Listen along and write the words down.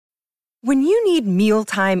When you need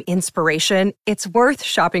mealtime inspiration, it's worth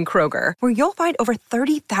shopping Kroger, where you'll find over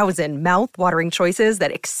 30,000 mouth-watering choices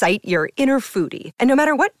that excite your inner foodie. And no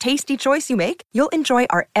matter what tasty choice you make, you'll enjoy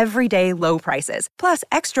our everyday low prices, plus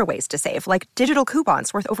extra ways to save, like digital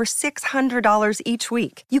coupons worth over $600 each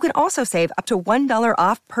week. You can also save up to $1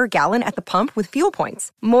 off per gallon at the pump with fuel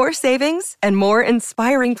points. More savings and more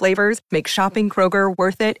inspiring flavors make shopping Kroger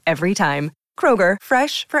worth it every time. Kroger,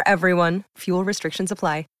 fresh for everyone. Fuel restrictions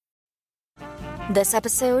apply. This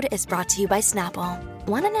episode is brought to you by Snapple.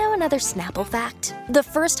 Want to know another Snapple fact? The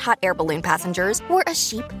first hot air balloon passengers were a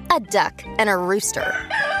sheep, a duck, and a rooster.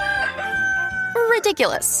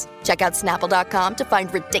 Ridiculous. Check out Snapple.com to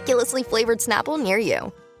find ridiculously flavored Snapple near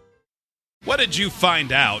you. What did you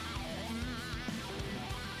find out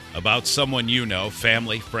about someone you know,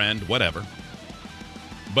 family, friend, whatever,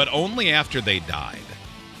 but only after they died?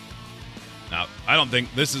 Now, I don't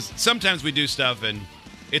think this is... Sometimes we do stuff and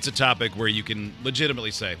it's a topic where you can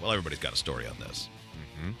legitimately say, well, everybody's got a story on this.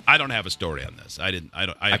 Mm-hmm. I don't have a story on this. I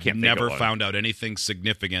never found out anything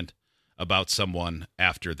significant about someone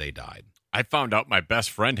after they died. I found out my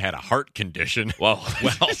best friend had a heart condition. Well,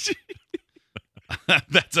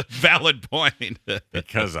 that's a valid point.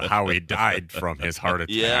 Because of how he died from his heart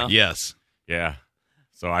attack. Yeah. Yes. Yeah.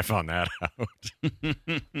 So I found that out.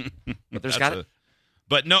 But there's got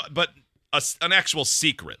an actual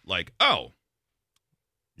secret, like, oh,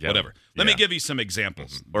 yeah. whatever. Let me give you some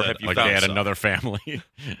examples. Or have you like found they had some? another family.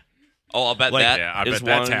 Oh, I'll bet Like, that Yeah, I is bet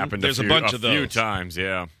that's one. happened There's a a few, bunch of few those. times,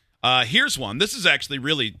 yeah. Here's one. This is actually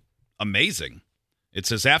really amazing. It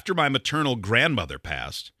says, after my maternal grandmother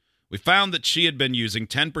passed, we found that she had been using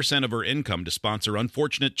 10% of her income to sponsor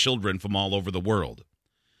unfortunate children from all over the world.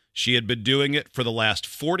 She had been doing it for the last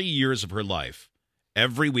 40 years of her life,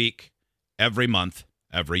 every week, every month,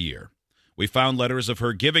 every year. We found letters of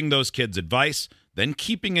her giving those kids advice, then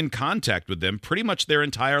keeping in contact with them pretty much their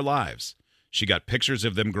entire lives. She got pictures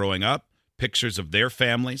of them growing up, pictures of their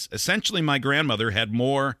families. Essentially, my grandmother had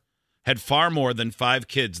far more than 5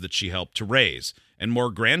 kids that she helped to raise, and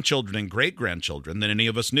more grandchildren and great-grandchildren than any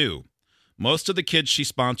of us knew. Most of the kids she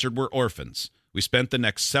sponsored were orphans. We spent the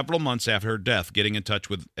next several months after her death getting in touch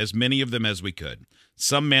with as many of them as we could.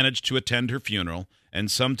 Some managed to attend her funeral,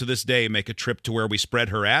 and some to this day make a trip to where we spread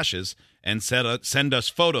her ashes and send us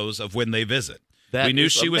photos of when they visit. We knew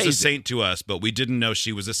she was a saint to us, but we didn't know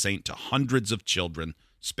she was a saint to hundreds of children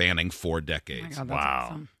spanning 4 decades. Oh my God, that's Wow.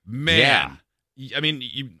 awesome. Man. Yeah. I mean,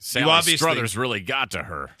 you Sally obviously... Struthers really got to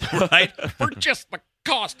her. Right? For just the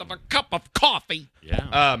cost of a cup of coffee.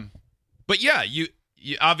 Yeah. But yeah, you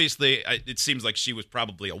obviously, it seems like she was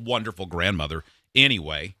probably a wonderful grandmother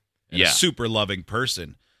anyway, and a super loving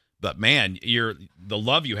person. But man, the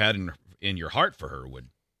love you had in your heart for her would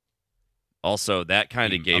Also, that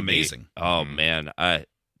kind of gave amazing. me. Oh man,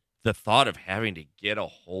 the thought of having to get a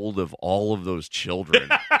hold of all of those children.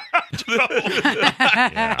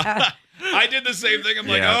 Yeah. I did the same thing. I'm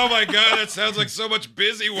like, Yeah. oh my God, that sounds like so much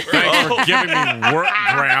busy work. Thanks for giving me work,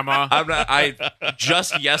 Grandma. I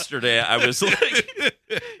just yesterday I was like,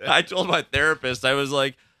 I told my therapist, I was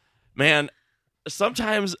like, man,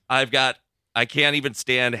 sometimes I can't even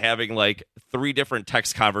stand having like 3 different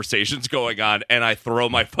text conversations going on, and I throw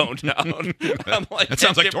my phone down. I'm like, That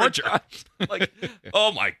sounds like at different torture. times. Like,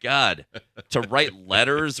 oh my God, to write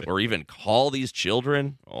letters or even call these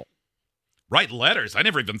children. Oh, Write letters. I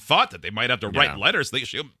never even thought that they might have to write letters.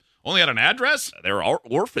 She only had an address? they're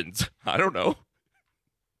orphans. I don't know.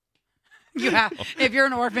 If you're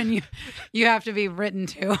an orphan, you have to be written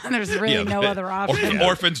to. There's really no other option.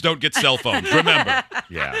 Orphans don't get cell phones. Remember.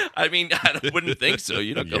 Yeah. I mean, I wouldn't think so.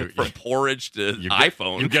 You don't go from porridge to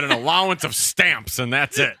iPhone. You get an allowance of stamps, and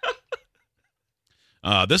that's it.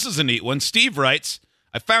 This is a neat one. Steve writes,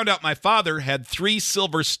 I found out my father had 3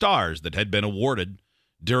 silver stars that had been awarded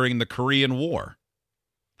during the Korean War.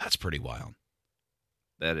 That's pretty wild.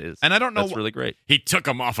 That is. And I don't know. That's really great. He took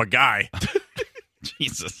them off a guy.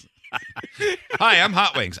 Jesus. Hi, I'm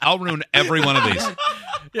Hot Wings. I'll ruin every one of these.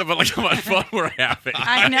 Yeah, but look how much fun we're having.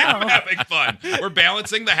 I know. We're having fun. We're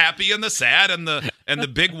balancing the happy and the sad and the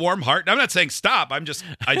big warm heart. I'm not saying stop. I'm just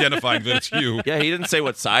identifying that it's you. Yeah, he didn't say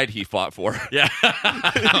what side he fought for. Yeah.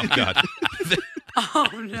 Oh, God. Oh,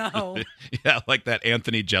 no. Yeah, like that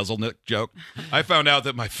Anthony Jeselnik joke. I found out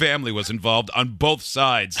that my family was involved on both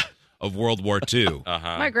sides of World War II.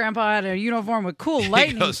 My grandpa had a uniform with cool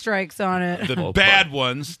lightning strikes on it. The bad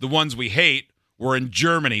ones, the ones we hate, were in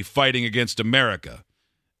Germany fighting against America.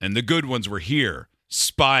 And the good ones were here,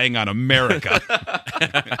 spying on America.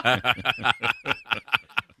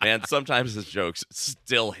 Man, sometimes his jokes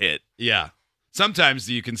still hit. Yeah. Sometimes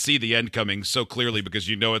you can see the end coming so clearly because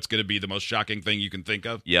you know it's going to be the most shocking thing you can think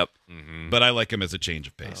of. Yep. But I like him as a change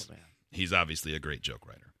of pace. Oh, man. He's obviously a great joke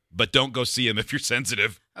writer. But don't go see him if you're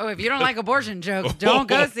sensitive. Oh, if you don't like abortion jokes, don't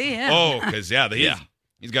go see him. Oh, because,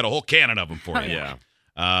 he's got a whole cannon of them for you.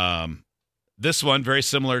 Yeah. This one, very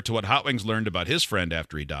similar to what Hot Wings learned about his friend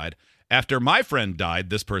after he died. After my friend died,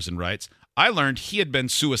 this person writes, I learned he had been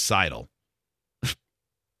suicidal. I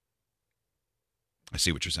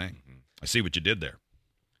see what you're saying. I see what you did there.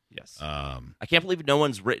 Yes. I can't believe no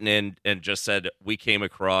one's written in and just said, we came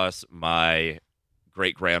across my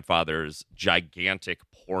great-grandfather's gigantic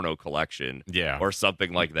porno collection. Yeah. Or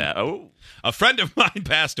something like that. Oh. A friend of mine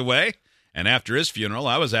passed away, and after his funeral,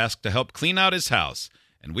 I was asked to help clean out his house.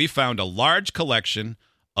 And we found a large collection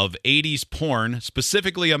of 80s porn,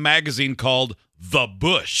 specifically a magazine called The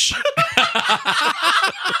Bush.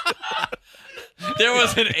 There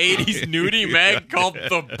was an 80s nudie mag called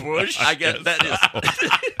The Bush. I guess that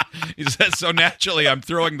is. He says, so naturally I'm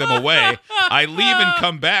throwing them away. I leave and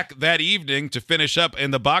come back that evening to finish up,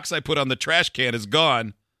 and the box I put on the trash can is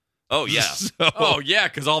gone. Oh, yeah. Oh, yeah,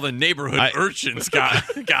 because all the neighborhood urchins got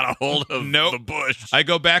a hold of Nope. The Bush. I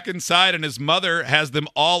go back inside, and his mother has them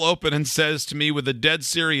all open and says to me with a dead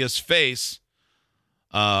serious face,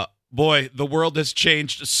 boy, the world has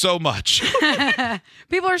changed so much.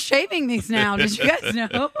 People are shaving these now. Did you guys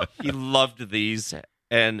know? He loved these,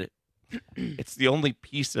 and it's the only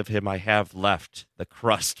piece of him I have left, the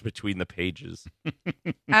crust between the pages.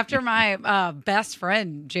 After my best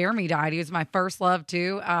friend Jeremy died, he was my first love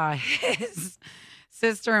too. His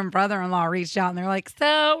sister and brother-in-law reached out and they're like,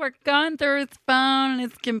 so we're going through his phone and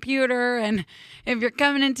his computer, and if you're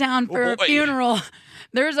coming in town for a funeral,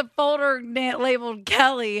 there's a folder labeled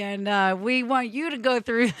Kelly, and we want you to go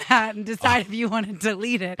through that and decide if you want to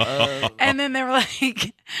delete it. And then they were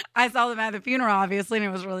like, I saw them at the funeral, obviously, and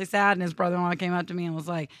it was really sad. And his brother-in-law came up to me and was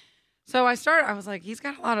like, so I was like, he's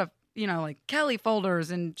got a lot of, like Kelly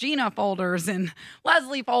folders and Gina folders and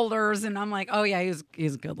Leslie folders. And I'm like, oh, yeah,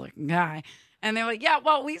 he's a good-looking guy. And they were like, yeah,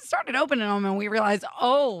 well, we started opening them and we realized,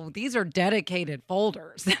 oh, these are dedicated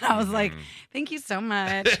folders. And I was like, thank you so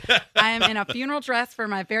much. I am in a funeral dress for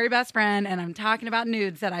my very best friend, and I'm talking about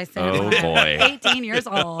nudes that I sent when I was 18 years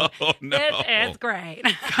old. Oh, no. It's great.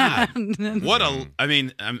 God,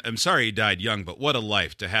 I'm sorry he died young, but what a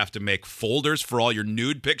life to have to make folders for all your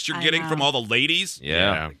nude pics you're getting from all the ladies.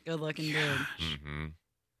 Yeah. Good-looking dude. Mm-hmm.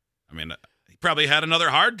 I mean, he probably had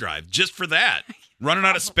another hard drive just for that. Running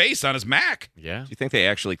out of space on his Mac. Yeah. Do you think they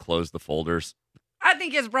actually closed the folders? I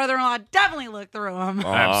think his brother-in-law definitely looked through them.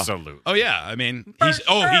 Absolutely. Oh, yeah. I mean, For he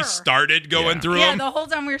sure. started going through Yeah, them. the whole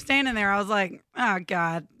time we were standing there, I was like, oh,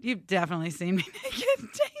 God, you've definitely seen me naked.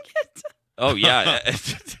 Dang it. Oh, yeah.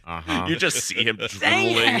 Uh-huh. You just see him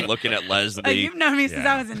Dang drooling, it. looking at Leslie. Like, you've known me since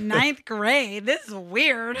Yeah. I was in 9th grade. This is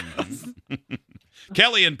weird.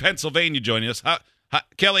 Kelly in Pennsylvania joining us.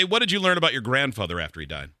 Kelly, what did you learn about your grandfather after he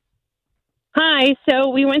died? Hi. So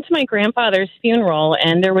we went to my grandfather's funeral,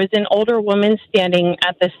 and there was an older woman standing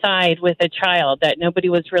at the side with a child that nobody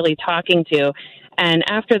was really talking to. And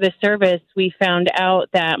after the service, we found out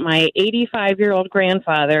that my 85-year-old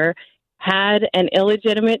grandfather had an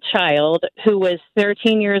illegitimate child who was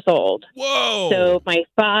 13 years old. Whoa. So my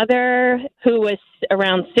father, who was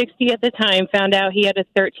around 60 at the time, found out he had a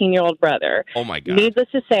 13-year-old brother. Oh, my God. Needless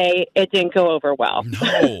to say, it didn't go over well.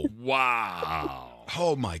 No. Wow.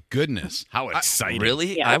 Oh, my goodness. How exciting.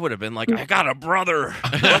 Really? Yeah. I would have been like, I got a brother.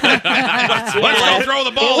 Let's go throw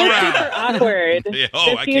the ball It was around. super awkward. Yeah, oh,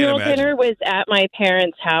 The I can't funeral imagine. dinner was at my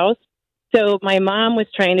parents' house, so my mom was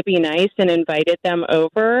trying to be nice and invited them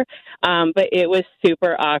over, but it was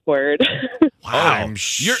super awkward. Wow. I'm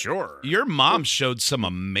sure. Your mom showed some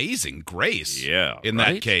amazing grace Yeah. in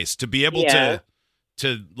right? that case to be able Yeah.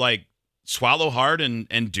 to like swallow hard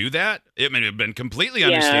and do that. It may have been completely Yeah.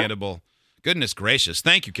 understandable. Goodness gracious.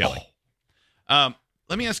 Thank you, Kelly.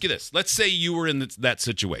 Let me ask you this. Let's say you were in that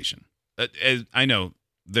situation. I know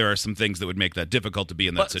there are some things that would make that difficult to be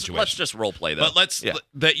in that situation. Let's just role play, though. But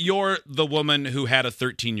that you're the woman who had a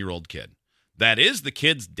 13-year-old kid. That is the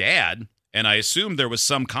kid's dad, and I assume there was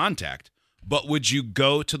some contact. But would you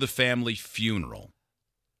go to the family funeral?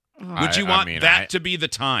 Would you want that to be the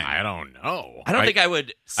time? I don't know. I don't think I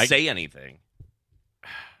would say anything.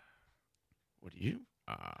 Would you?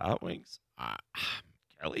 Hot Wings?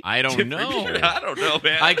 Kelly? I don't know. I don't know,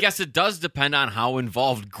 man. I guess it does depend on how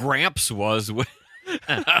involved Gramps was with,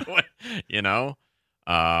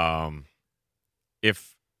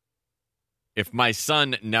 if my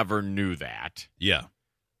son never knew that, Yeah.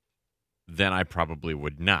 then I probably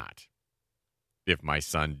would not. If my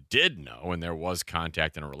son did know and there was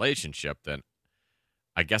contact in a relationship, then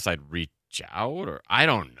I guess I'd reach out, or I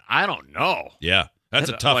don't know. Yeah, that's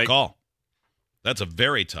a tough Like- call. That's a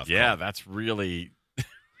very tough Yeah, call. that's really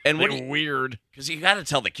And what do you, weird. because you got to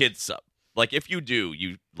tell the kids something. Like, if you do,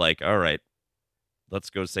 you like, all right, let's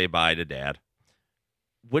go say bye to Dad.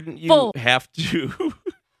 Wouldn't you Full. have to?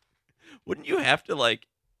 Wouldn't you have to like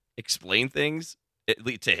explain things?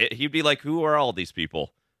 He'd be like, "Who are all these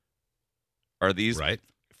people? Are these Right?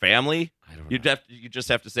 family?" I don't You know. just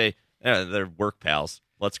have to say, "They're work pals.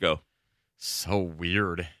 Let's go." So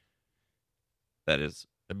weird. That is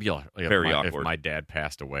That'd be like Very if awkward. my dad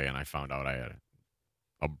passed away and I found out I had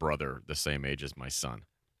a brother the same age as my son,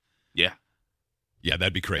 yeah. Yeah,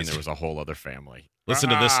 that'd be and crazy. there was a whole other family. Listen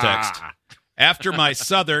to this text. Ah! After my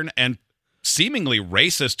Southern and seemingly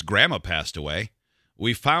racist grandma passed away,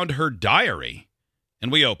 we found her diary, and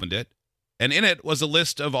we opened it, and in it was a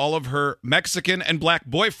list of all of her Mexican and black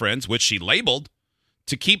boyfriends, which she labeled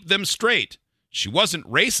to keep them straight. She wasn't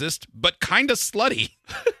racist, but kind of slutty.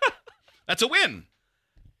 That's a win.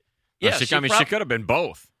 Yeah, she, she I mean, she could have been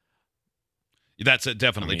both. That's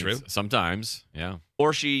definitely I mean, true. Sometimes, yeah.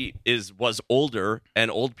 Or she was older, and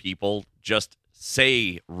old people just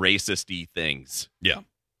say racist-y things. Yeah.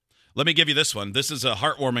 Let me give you this one. This is a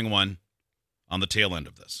heartwarming one on the tail end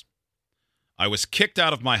of this. I was kicked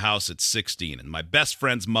out of my house at 16, and my best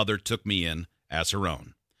friend's mother took me in as her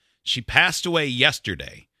own. She passed away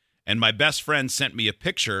yesterday, and my best friend sent me a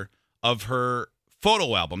picture of her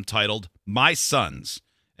photo album titled My Sons,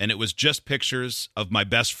 and it was just pictures of my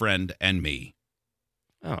best friend and me.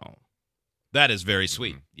 Oh, That is very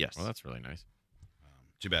sweet. yes. Well, that's really nice.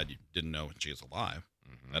 Too bad you didn't know she was alive.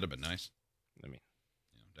 Mhm. That'd have been nice. I mean,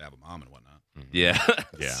 To have a mom and whatnot. Mhm. yeah.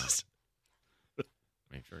 Yeah. I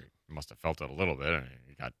mean, sure, you must have felt it a little bit. And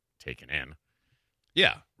you got taken in.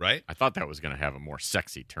 Yeah, right? I thought that was going to have a more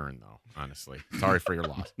sexy turn, though. Honestly, sorry for your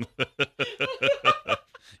loss.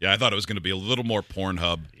 Yeah, I thought it was going to be a little more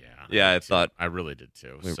Pornhub. Yeah, Yeah, I me too. thought- I really did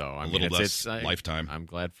too. So I A mean, little it's less Lifetime. I'm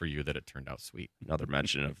glad for you that it turned out sweet. Another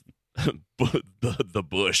mention of the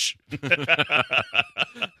Bush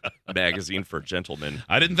magazine for gentlemen.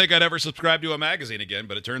 I didn't think I'd ever subscribe to a magazine again,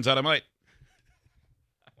 but it turns out I might.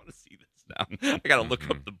 I want to see this now. I got to look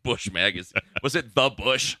up the Bush magazine. Was it the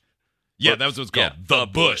Bush? Yeah, that was what it's called. Yeah, The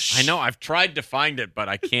Bush. I know I've tried to find it, but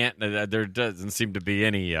I can't. There doesn't seem to be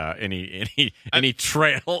any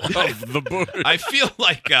trail of the bush. I feel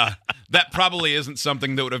like that probably isn't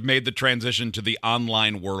something that would have made the transition to the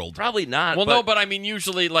online world. Probably not. Well, no, but I mean,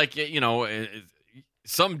 usually, like,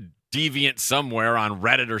 some deviant somewhere on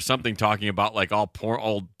Reddit or something talking about like all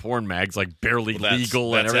old porn mags, like barely Well, that's-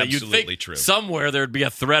 legal and that's everything. You'd absolutely think true. somewhere there'd be a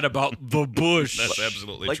thread about the bush. That's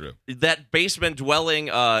absolutely like true. that basement dwelling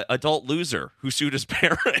adult loser who sued his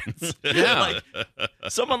parents. Yeah. Like,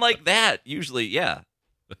 someone like that, usually, yeah.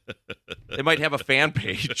 They might have a fan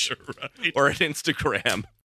page Right. or an Instagram.